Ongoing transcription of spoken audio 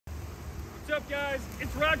up, guys?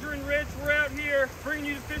 It's Roger and Rich. We're out here bringing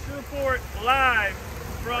you the fishing report live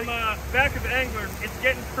from back of the anglers. It's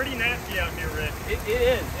getting pretty nasty out here, Rich. It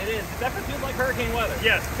is. It definitely feels like hurricane weather.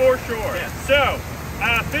 Yes, for sure. Yes. So,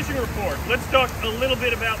 fishing report. Let's talk a little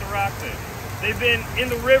bit about the rockfish. They've been in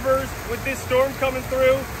the rivers with this storm coming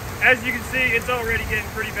through. As you can see, it's already getting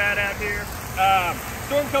pretty bad out here.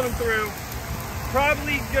 Storm coming through.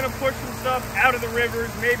 Probably gonna push some stuff out of the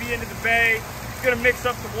rivers, maybe into the bay. It's gonna mix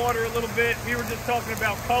up the water a little bit. We were just talking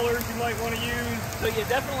about colors you might want to use. So yeah,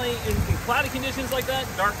 definitely in cloudy conditions like that,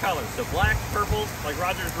 dark colors. So black, purple, like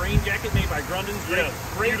Roger's rain jacket made by Grundon's.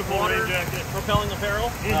 Great beautiful water rain jacket. propelling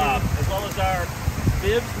apparel, as well as our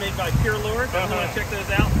bibs made by Pure Lure. Definitely want to check those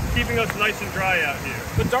out. Keeping us nice and dry out here.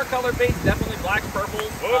 But dark color baits, definitely blacks,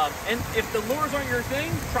 purples. And if the lures aren't your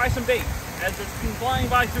thing, try some bait. As it's been flying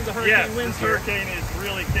by through the hurricane winds this hurricane is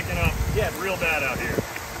really kicking up real bad out here.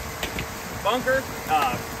 Bunker,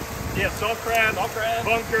 salt crab,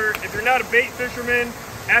 bunker. If you're not a bait fisherman,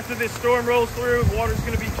 after this storm rolls through, the water's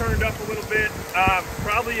going to be turned up a little bit.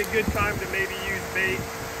 Probably a good time to maybe use bait.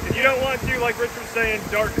 If you don't want to, like Rich was saying,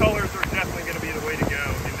 dark colors are definitely going to be the way to go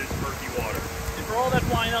in this murky water. And for all that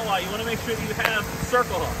flying out wide, you want to make sure that you have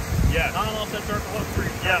circle hooks. Yes. Not on offset circle hooks for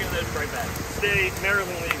giving those right back. Stay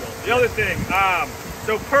Maryland legal. The other thing,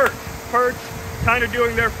 so perch, kind of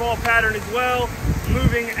doing their fall pattern as well,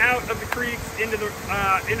 moving out of the creeks into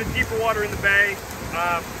deeper water in the bay.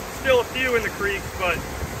 Still a few in the creeks, but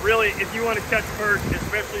really, if you want to catch perch,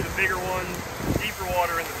 especially the bigger ones, deeper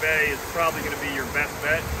water in the bay is probably going to be your best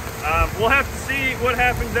bet. We'll have to see what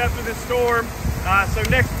happens after this storm. So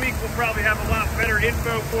next week we'll probably have a lot better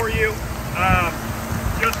info for you,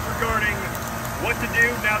 just regarding what to do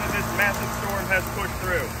now that this massive storm has pushed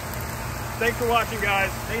through. Thanks for watching, guys.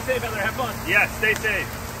 Stay safe out there. Have fun. Yes, stay safe.